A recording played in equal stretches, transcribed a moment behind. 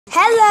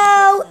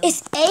Hello,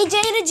 it's AJ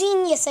the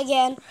Genius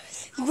again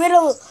with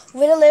a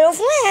little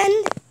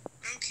friend.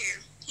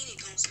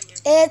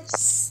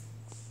 It's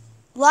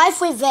Life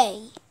with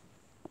A.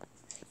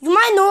 You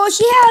might know her.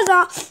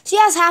 She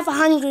has half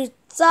 100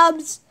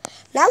 subs.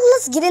 Now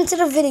let's get into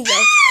the video.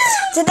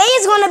 Today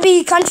is going to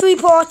be Country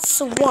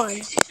Parts 1.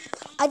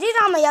 I did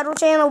it on my other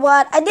channel,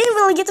 but I didn't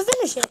really get to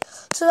finish it.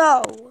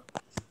 So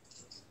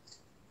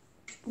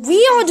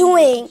we're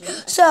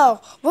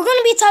going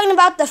to be talking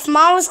about the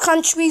smallest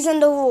countries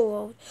in the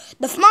world.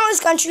 The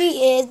smallest country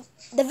is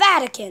the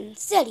Vatican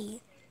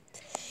City.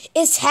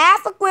 It's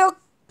half a square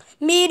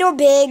meter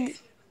big,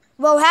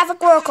 well, half a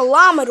square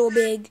kilometer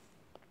big,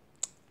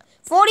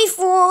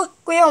 44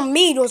 square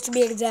meters to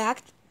be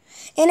exact,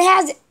 and it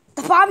has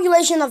the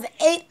population of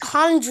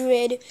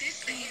 800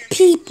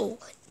 people,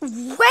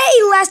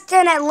 way less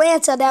than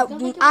Atlanta that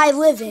I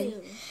live in.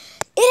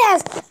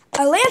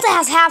 Atlanta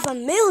has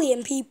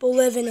 500,000 people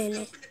living in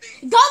it.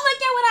 Go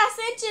look at what I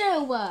sent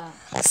you.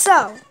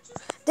 So,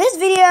 this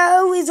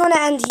video is going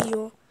to end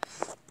here.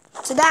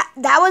 So that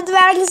was the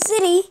Vatican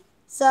City.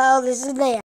 So this is there.